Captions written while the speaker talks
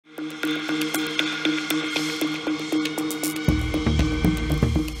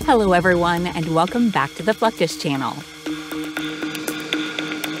Hello everyone, and welcome back to the Fluctus channel.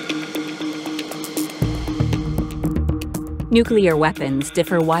 Nuclear weapons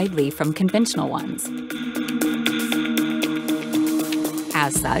differ widely from conventional ones.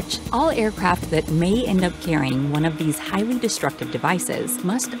 As such, all aircraft that may end up carrying one of these highly destructive devices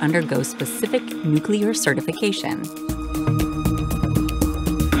must undergo specific nuclear certification.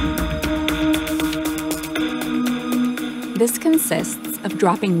 This consists of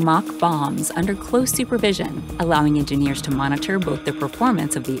dropping mock bombs under close supervision, allowing engineers to monitor both the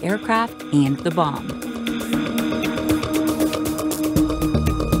performance of the aircraft and the bomb.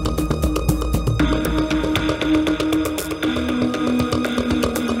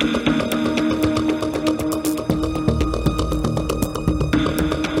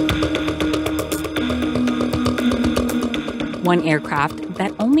 One aircraft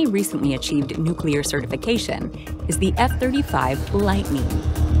that only recently achieved nuclear certification is the F-35 Lightning.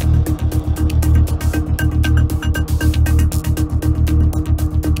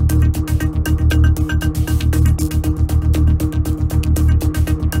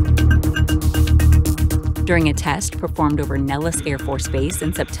 During a test performed over Nellis Air Force Base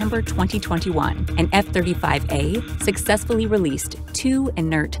in September 2021, an F-35A successfully released 2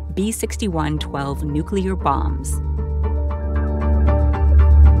 inert B-61-12 nuclear bombs.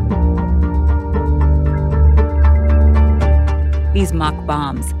 These mock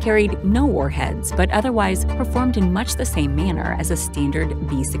bombs carried no warheads, but otherwise performed in much the same manner as a standard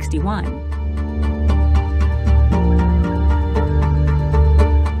B-61.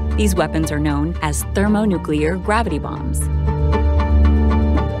 These weapons are known as thermonuclear gravity bombs.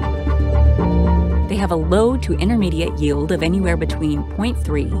 They have a low to intermediate yield of anywhere between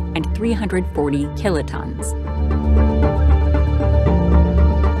 0.3 and 340 kilotons.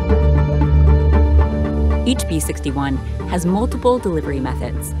 Each B-61 has multiple delivery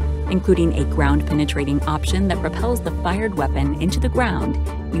methods, including a ground-penetrating option that propels the fired weapon into the ground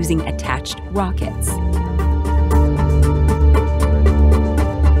using attached rockets.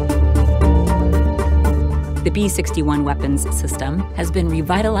 The B-61 weapons system has been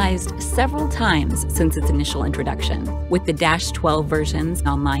revitalized several times since its initial introduction, with the -12 versions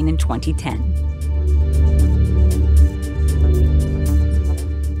online in 2010.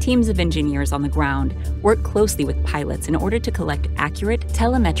 Teams of engineers on the ground work closely with pilots in order to collect accurate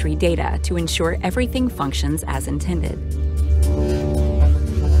telemetry data to ensure everything functions as intended.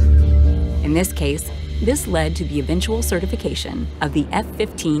 In this case, this led to the eventual certification of the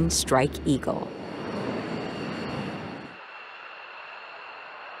F-15 Strike Eagle.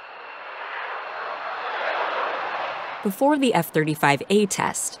 Before the F-35A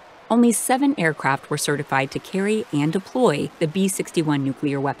test, only 7 aircraft were certified to carry and deploy the B-61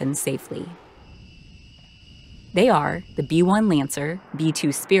 nuclear weapons safely. They are the B-1 Lancer,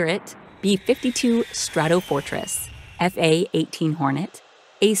 B-2 Spirit, B-52 Stratofortress, F-A-18 Hornet,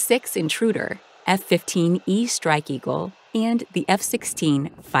 A-6 Intruder, F-15E Strike Eagle, and the F-16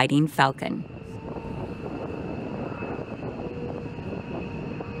 Fighting Falcon.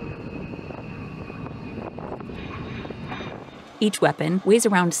 Each weapon weighs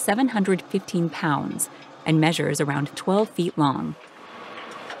around 715 pounds and measures around 12 feet long.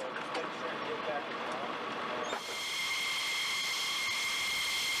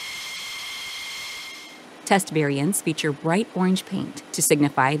 Test variants feature bright orange paint to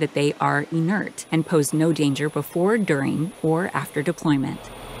signify that they are inert and pose no danger before, during, or after deployment.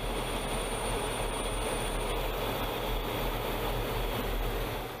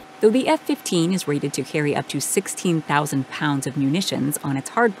 Though the F-15 is rated to carry up to 16,000 pounds of munitions on its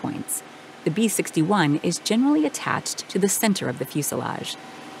hardpoints, the B-61 is generally attached to the center of the fuselage.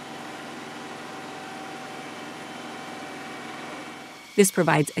 This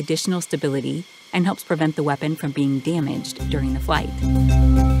provides additional stability and helps prevent the weapon from being damaged during the flight.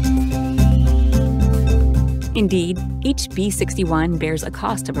 Indeed, each B-61 bears a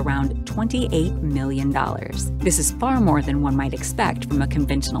cost of around $28 million. This is far more than one might expect from a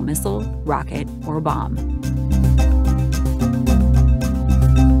conventional missile, rocket, or bomb.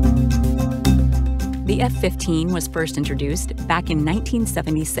 The F-15 was first introduced back in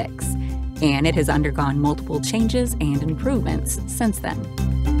 1976, and it has undergone multiple changes and improvements since then.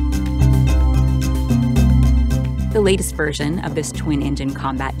 The latest version of this twin-engine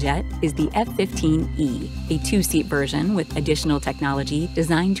combat jet is the F-15E, a 2-seat version with additional technology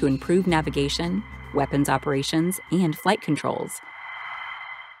designed to improve navigation, weapons operations, and flight controls.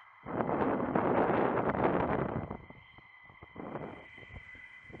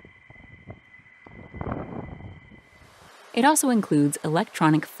 It also includes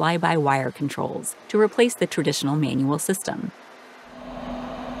electronic fly-by-wire controls to replace the traditional manual system.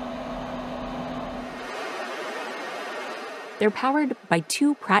 They're powered by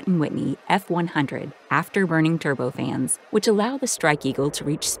two Pratt & Whitney F100 afterburning turbofans, which allow the Strike Eagle to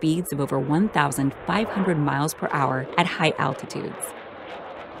reach speeds of over 1,500 miles per hour at high altitudes.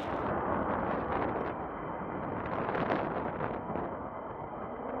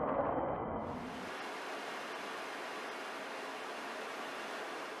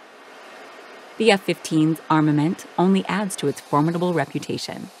 The F-15's armament only adds to its formidable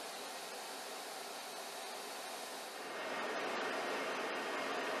reputation.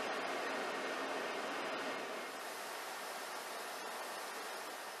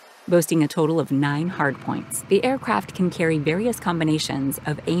 Boasting a total of 9 hardpoints, the aircraft can carry various combinations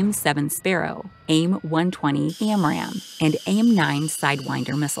of AIM-7 Sparrow, AIM-120 AMRAAM, and AIM-9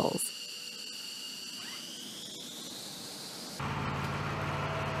 Sidewinder missiles.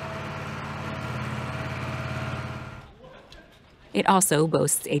 It also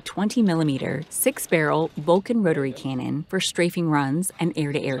boasts a 20mm 6-barrel Vulcan rotary cannon for strafing runs and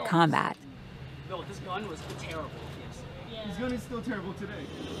air-to-air combat. No, this gun was terrible. Yes. This gun is still terrible today.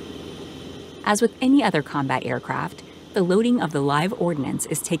 As with any other combat aircraft, the loading of the live ordnance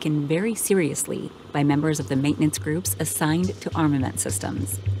is taken very seriously by members of the maintenance groups assigned to armament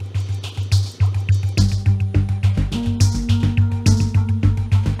systems.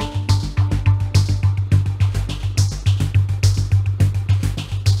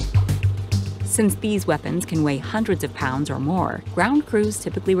 Since these weapons can weigh hundreds of pounds or more, ground crews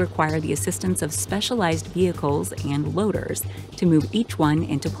typically require the assistance of specialized vehicles and loaders to move each one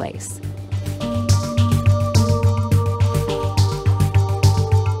into place.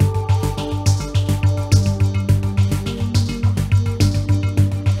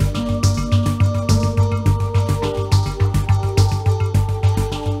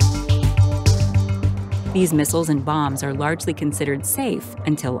 These missiles and bombs are largely considered safe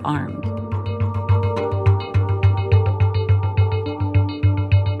until armed.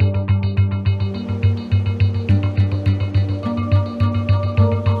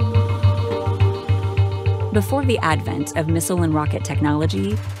 Before the advent of missile and rocket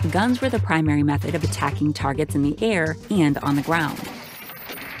technology, guns were the primary method of attacking targets in the air and on the ground.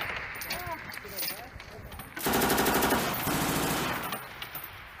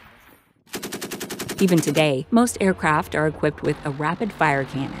 Even today, most aircraft are equipped with a rapid-fire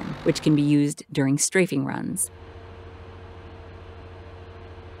cannon, which can be used during strafing runs.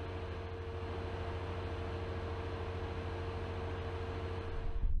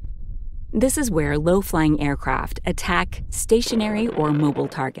 This is where low-flying aircraft attack stationary or mobile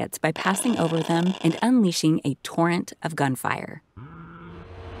targets by passing over them and unleashing a torrent of gunfire.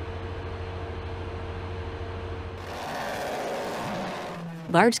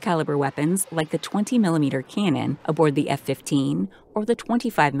 Large-caliber weapons like the 20mm cannon aboard the F-15 or the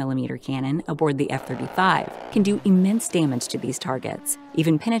 25mm cannon aboard the F-35 can do immense damage to these targets,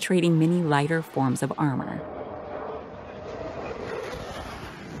 even penetrating many lighter forms of armor.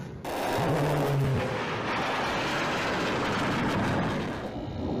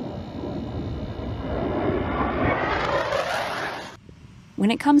 When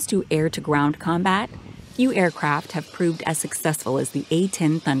it comes to air-to-ground combat, few aircraft have proved as successful as the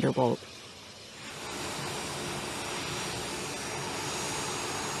A-10 Thunderbolt.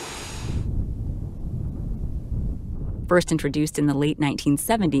 First introduced in the late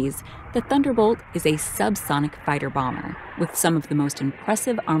 1970s, the Thunderbolt is a subsonic fighter bomber with some of the most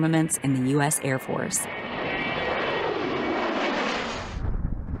impressive armaments in the U.S. Air Force.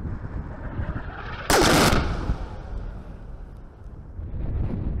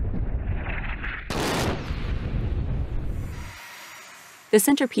 The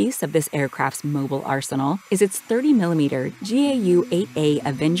centerpiece of this aircraft's mobile arsenal is its 30mm GAU-8A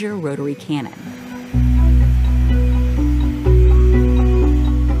Avenger rotary cannon.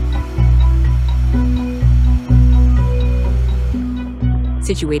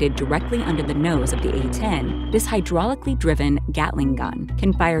 Situated directly under the nose of the A-10, this hydraulically driven Gatling gun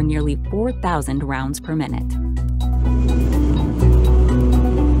can fire nearly 4,000 rounds per minute.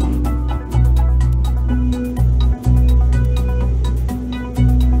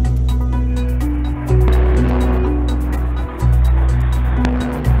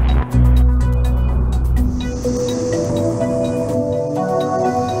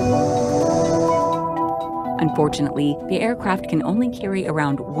 Unfortunately, the aircraft can only carry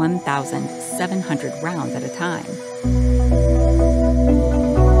around 1,700 rounds at a time.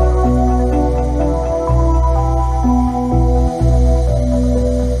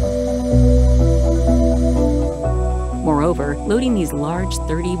 Moreover, loading these large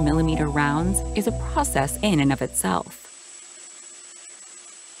 30mm rounds is a process in and of itself.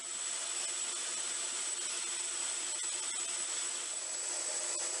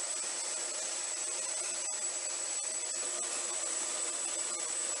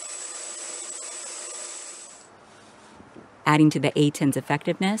 Adding to the A-10's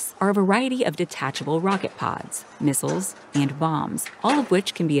effectiveness are a variety of detachable rocket pods, missiles, and bombs, all of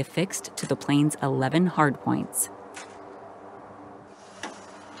which can be affixed to the plane's 11 hardpoints.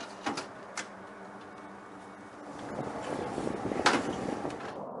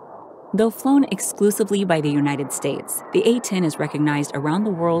 Though flown exclusively by the United States, the A-10 is recognized around the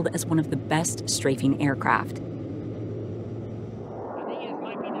world as one of the best strafing aircraft.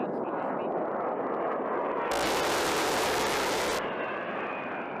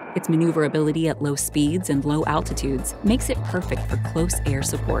 Its maneuverability at low speeds and low altitudes makes it perfect for close air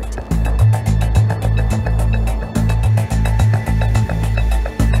support.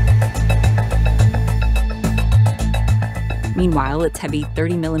 Meanwhile, its heavy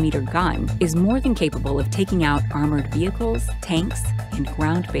 30mm gun is more than capable of taking out armored vehicles, tanks, and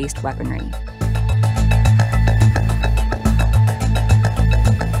ground-based weaponry.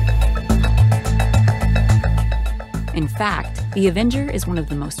 In fact, the Avenger is one of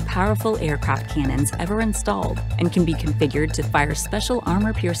the most powerful aircraft cannons ever installed and can be configured to fire special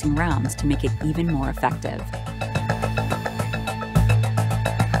armor-piercing rounds to make it even more effective.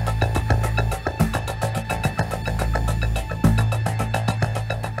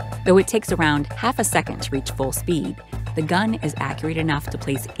 Though it takes around half a second to reach full speed, the gun is accurate enough to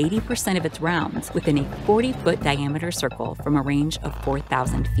place 80% of its rounds within a 40-foot diameter circle from a range of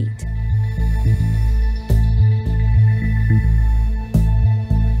 4,000 feet.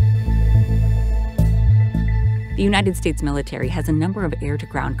 The United States military has a number of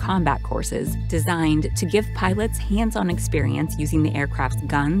air-to-ground combat courses designed to give pilots hands-on experience using the aircraft's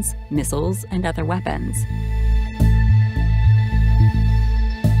guns, missiles, and other weapons.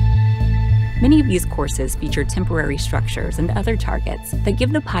 Many of these courses feature temporary structures and other targets that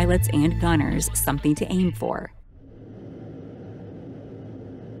give the pilots and gunners something to aim for.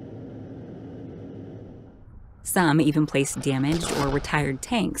 Some even place damaged or retired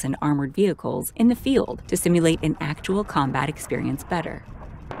tanks and armored vehicles in the field to simulate an actual combat experience better.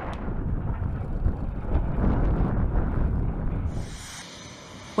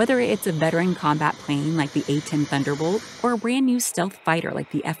 Whether it's a veteran combat plane like the A-10 Thunderbolt or a brand new stealth fighter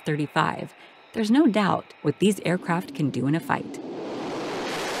like the F-35, there's no doubt what these aircraft can do in a fight.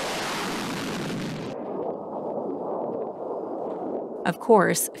 Of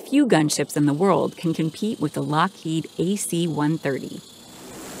course, few gunships in the world can compete with the Lockheed AC-130.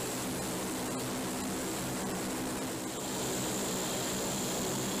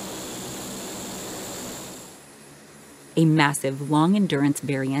 A massive, long-endurance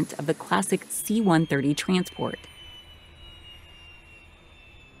variant of the classic C-130 transport.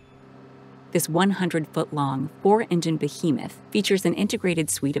 This 100-foot-long, four-engine behemoth features an integrated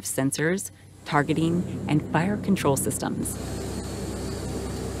suite of sensors, targeting, and fire control systems.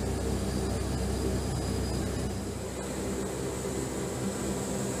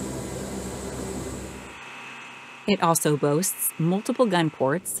 It also boasts multiple gun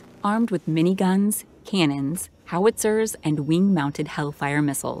ports, armed with miniguns, cannons, howitzers, and wing-mounted Hellfire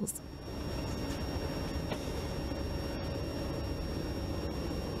missiles.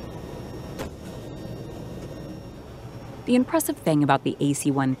 The impressive thing about the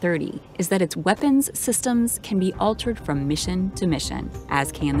AC-130 is that its weapons systems can be altered from mission to mission,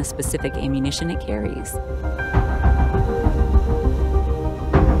 as can the specific ammunition it carries.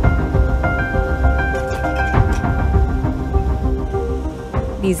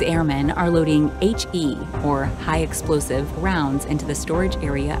 These airmen are loading HE, or high-explosive, rounds into the storage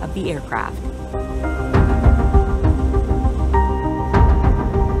area of the aircraft.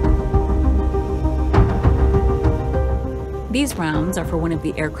 These rounds are for one of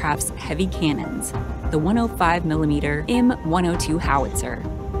the aircraft's heavy cannons, the 105mm M102 howitzer.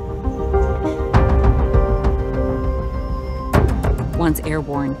 Once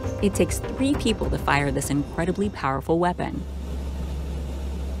airborne, it takes 3 people to fire this incredibly powerful weapon.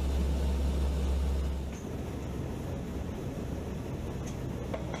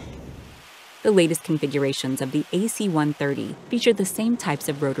 The latest configurations of the AC-130 feature the same types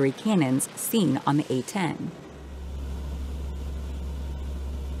of rotary cannons seen on the A-10.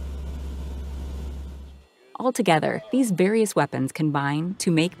 Altogether, these various weapons combine to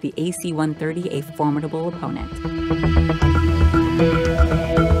make the AC-130 a formidable opponent.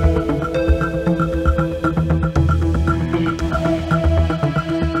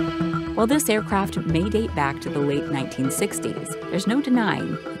 While this aircraft may date back to the late 1960s, there's no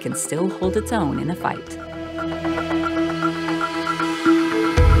denying it can still hold its own in a fight.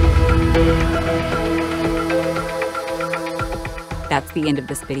 That's the end of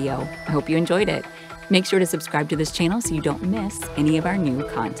this video. I hope you enjoyed it. Make sure to subscribe to this channel so you don't miss any of our new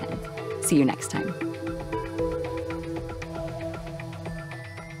content. See you next time.